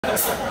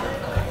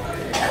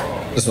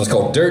This one's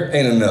called Dirt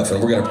Ain't Enough,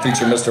 and we're going to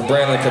feature Mr.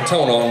 Brandon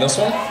Katona on this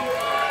one.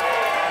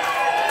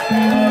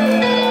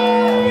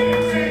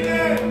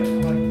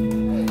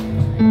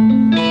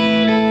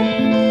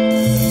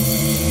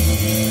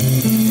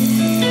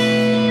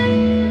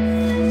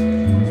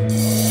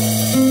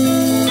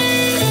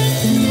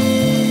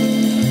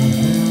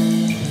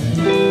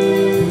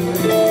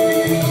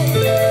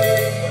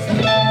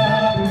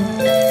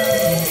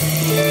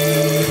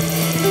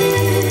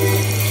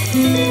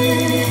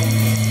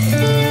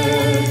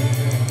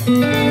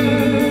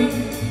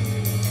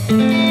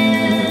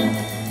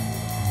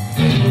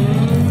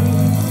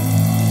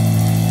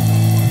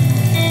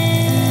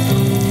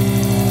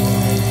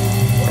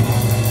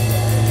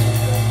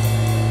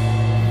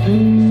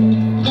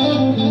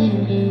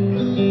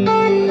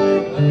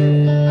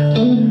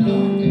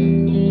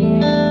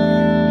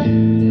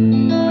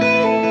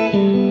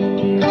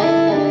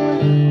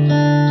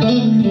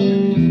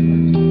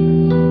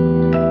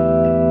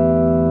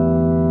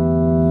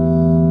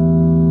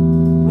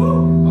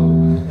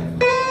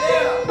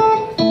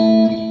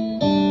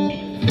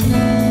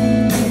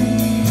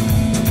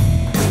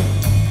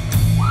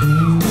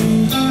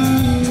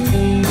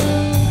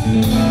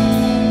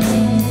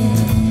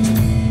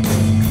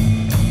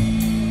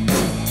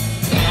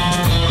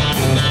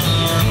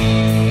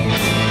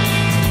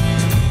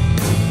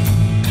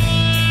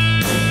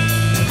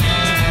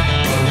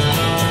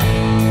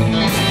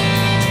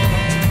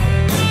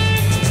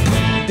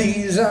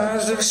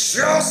 I've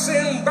sure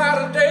seen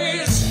brighter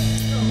days,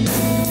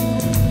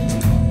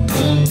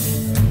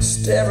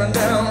 staring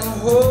down a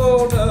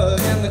hole dug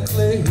in the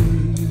clay.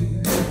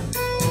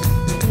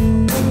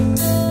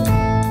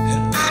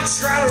 And I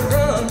try to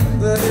run,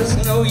 but it's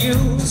no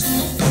use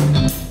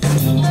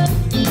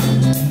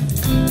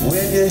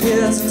when your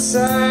head's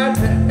inside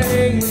the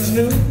hangman's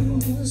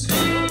noose.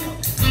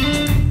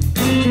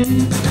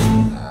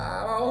 I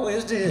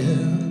always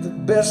did the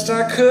best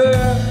I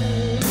could.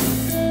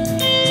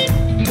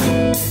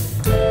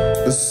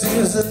 It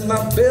seems that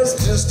my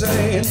best just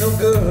ain't no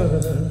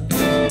good,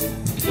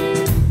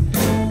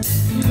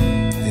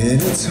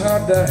 and it's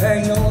hard to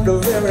hang on to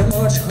very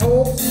much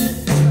hope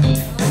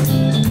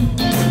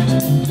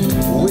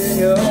when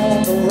you're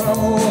on the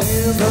wrong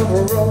end of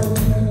a road.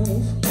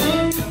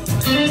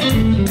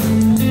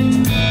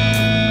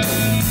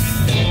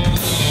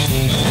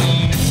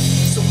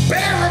 So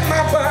bury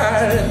my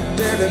body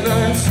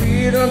 39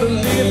 feet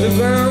underneath the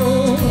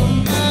ground.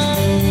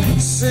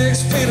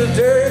 6 feet of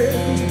dirt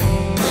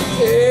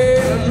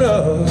ain't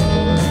enough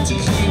to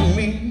keep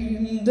me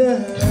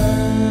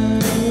down.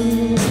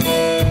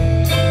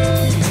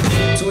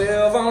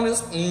 12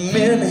 honest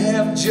men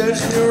have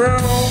judged me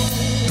wrong.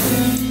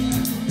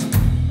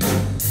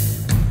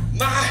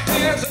 My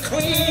hands are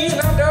clean, I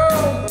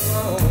don't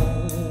belong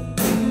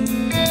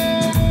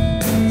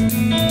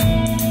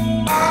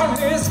on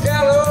this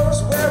gallows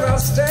where I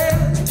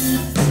stand.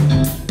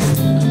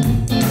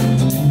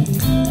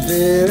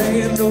 There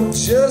ain't no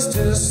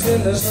justice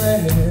in this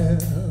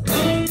land.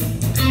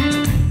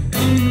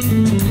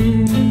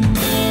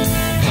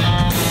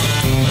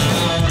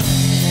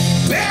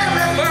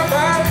 Bury my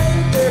body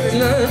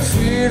 39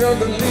 feet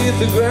underneath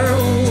the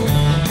ground.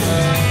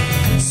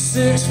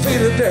 6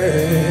 feet of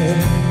dirt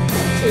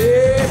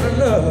ain't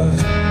enough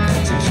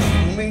to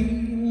keep me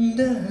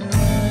down.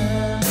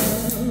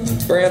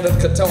 Brandon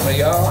Katona,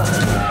 y'all.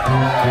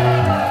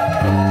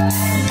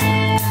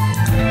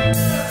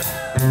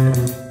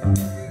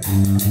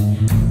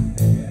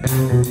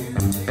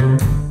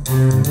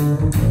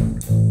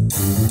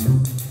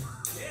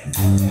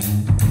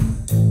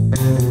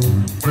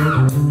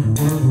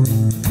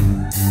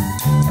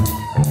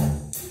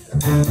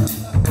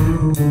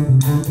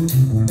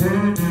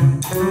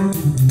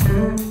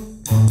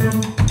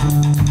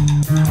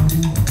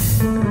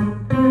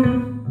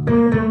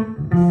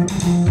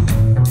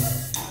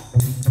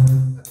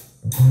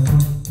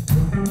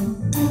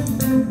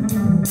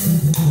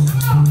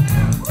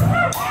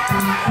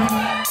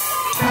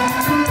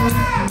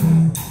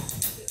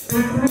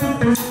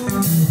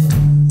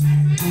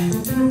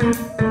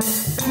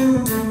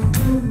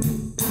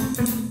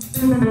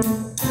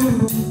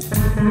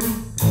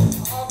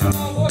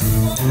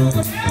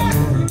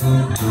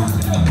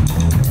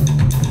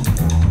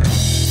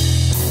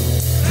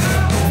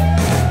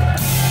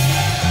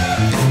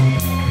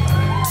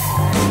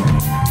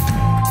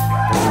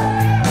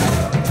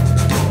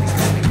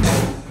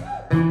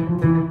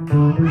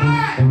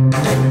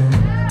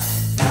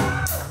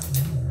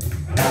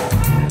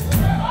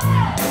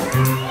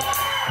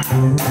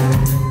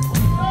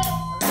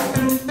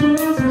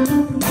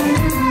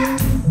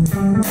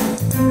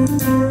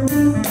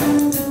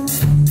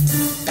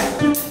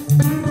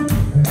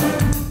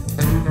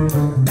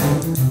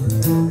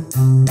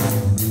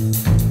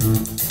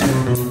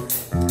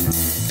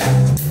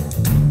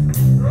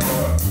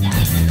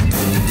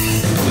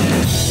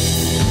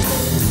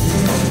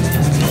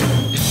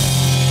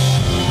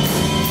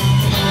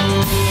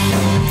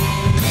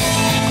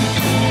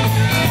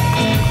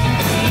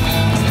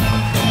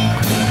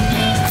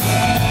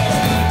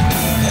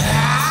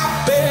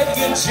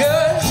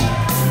 judge,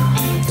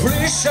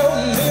 please show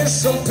me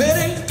some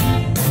pity.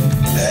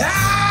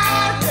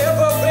 I've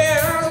never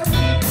been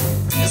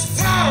as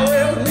far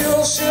as New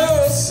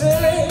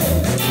City.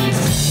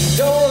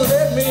 Don't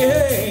let me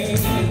hang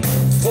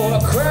for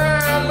a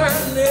crime I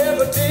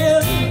never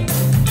did.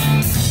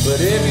 But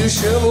if you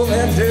shovel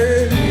that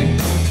dirt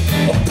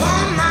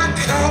upon my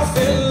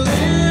coffin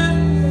lid,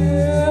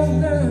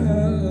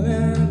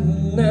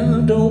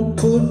 now don't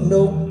put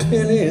no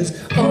pennies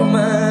on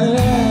my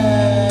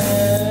eyes.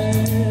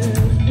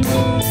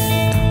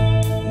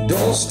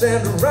 Don't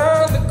stand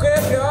around the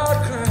graveyard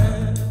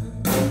crying.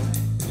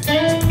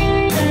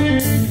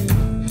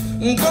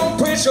 Don't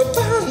preach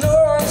about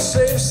no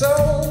unsafe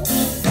soul.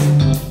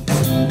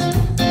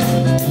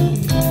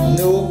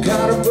 No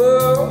God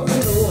above,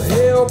 no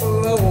hell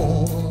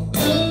below.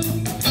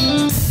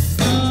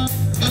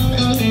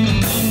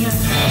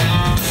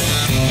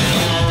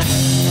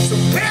 So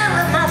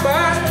bury my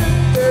body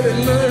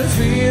 39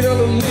 feet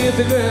underneath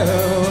the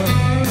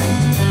ground.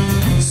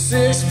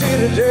 6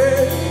 feet of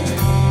dirt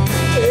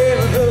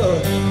ain't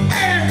enough.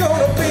 Ain't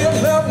gonna be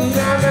enough,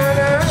 nah, nah,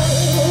 nah.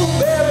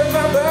 Bury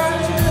my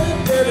body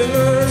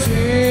 39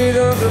 feet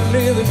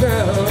underneath the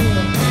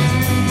ground.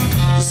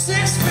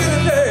 6 feet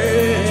of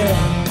dirt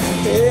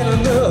ain't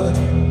enough.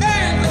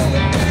 Ain't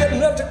gonna be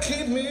enough to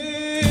keep me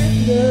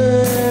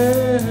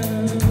down.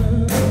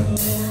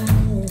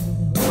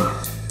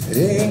 It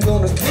ain't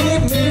gonna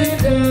keep me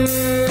down.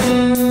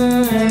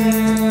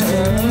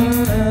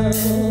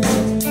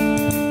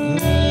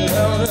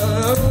 No,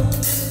 no, no.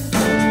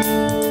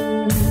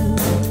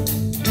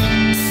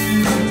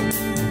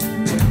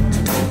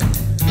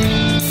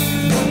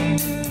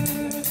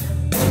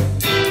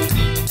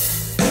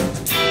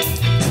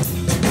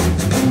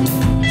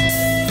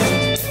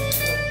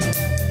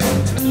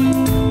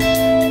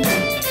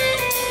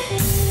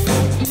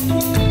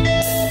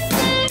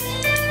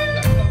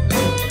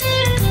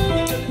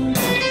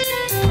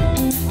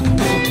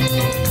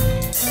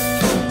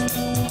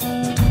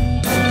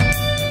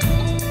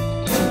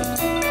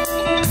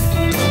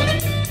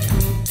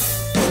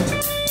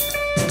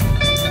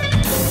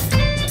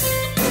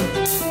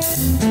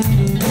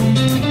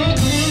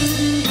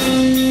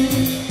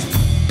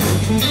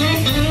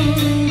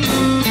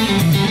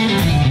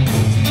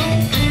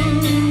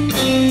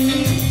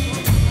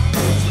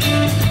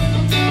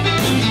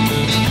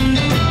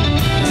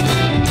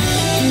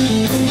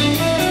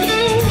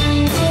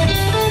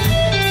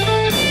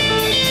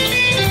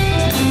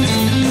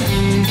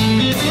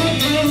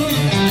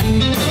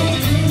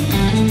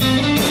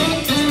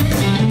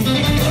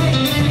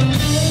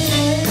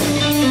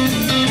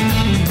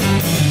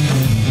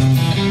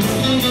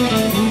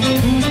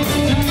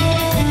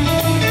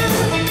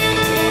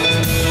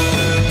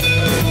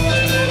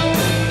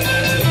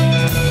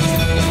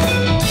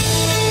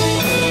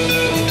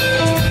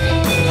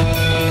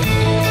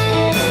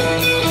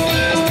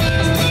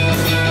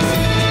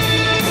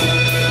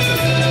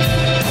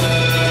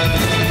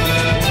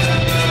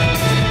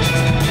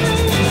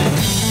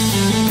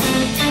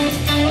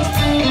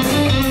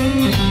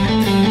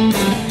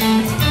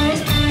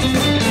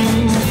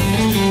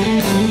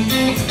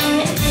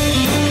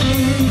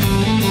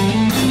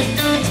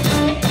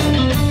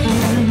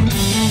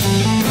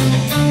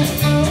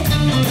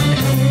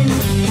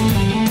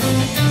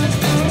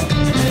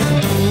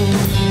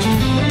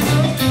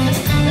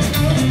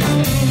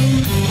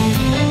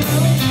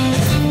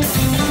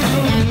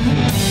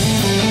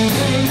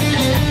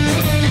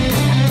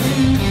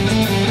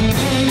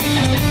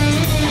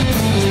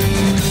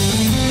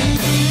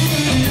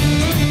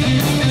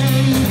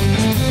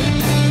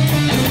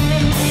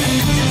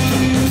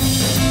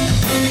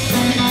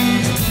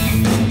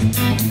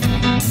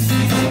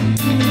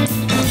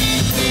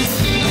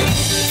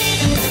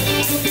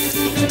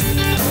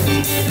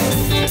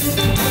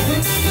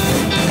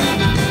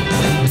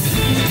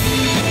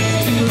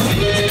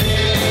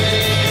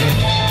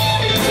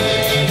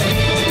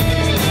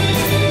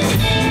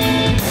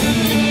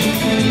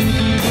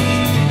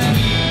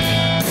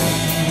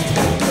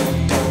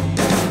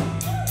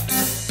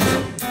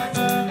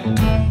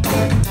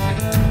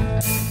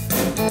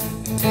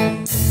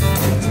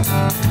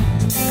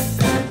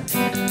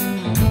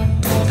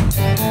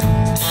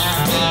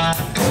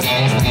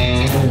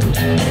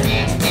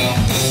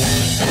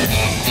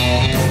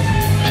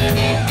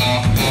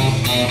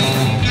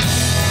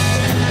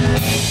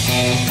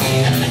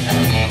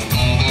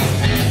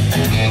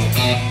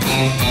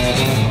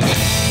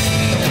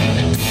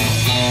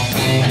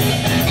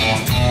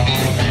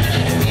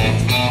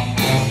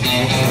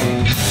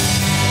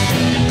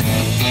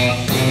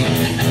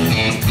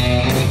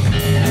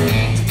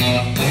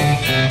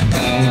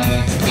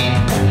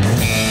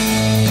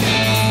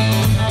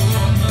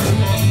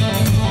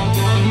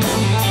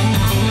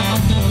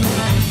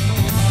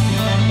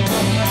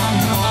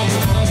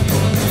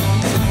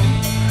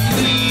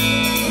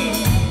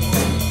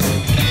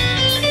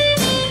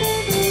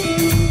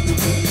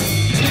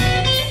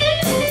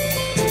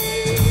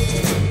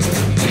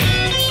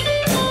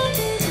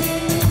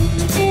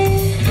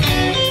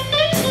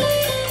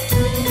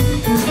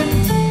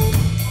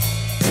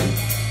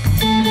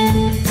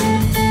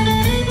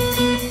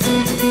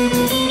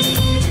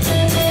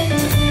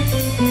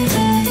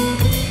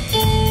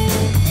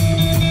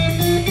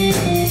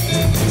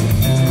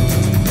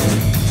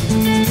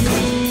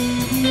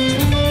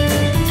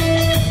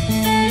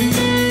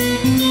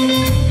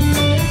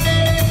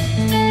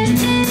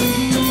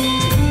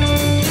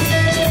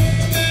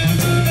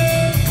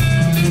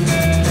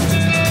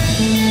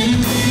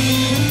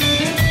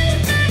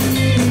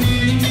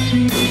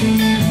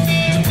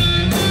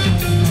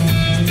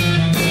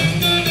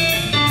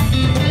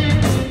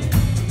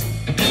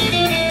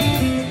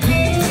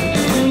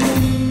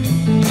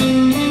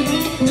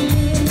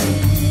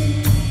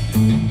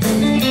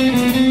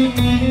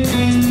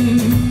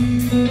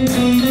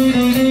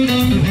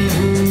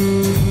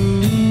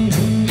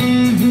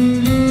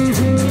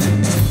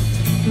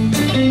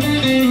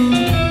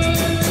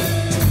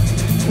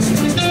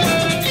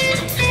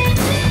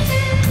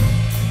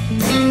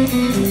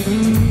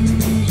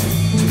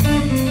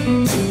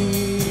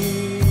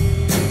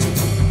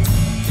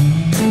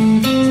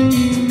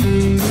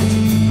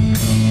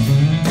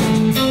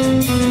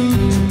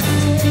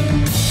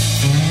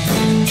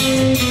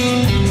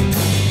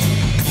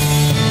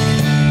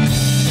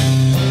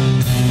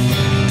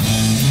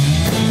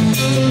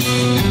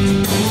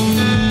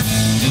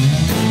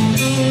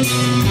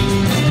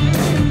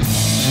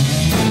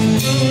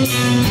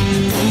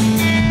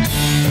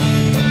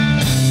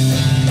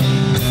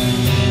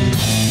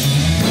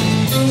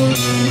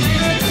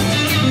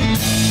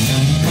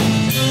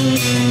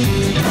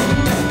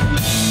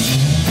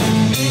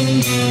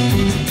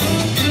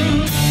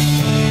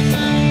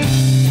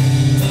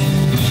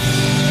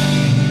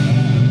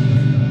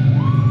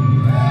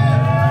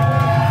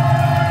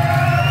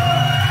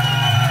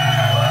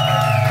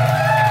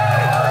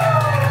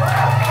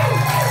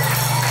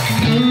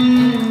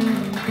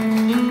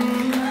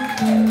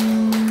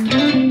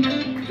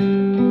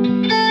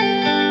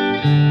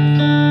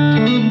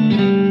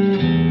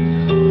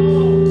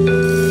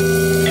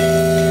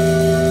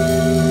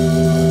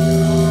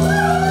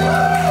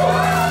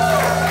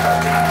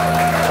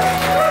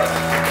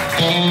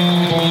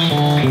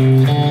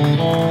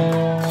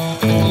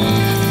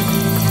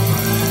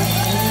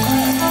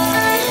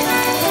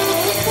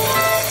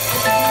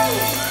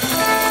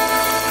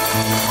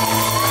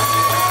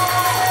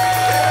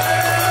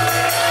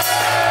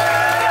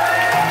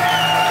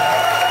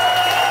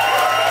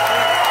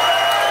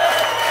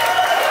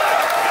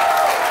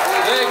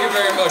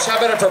 very much. How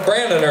about it for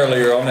Brandon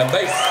earlier on that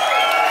bass?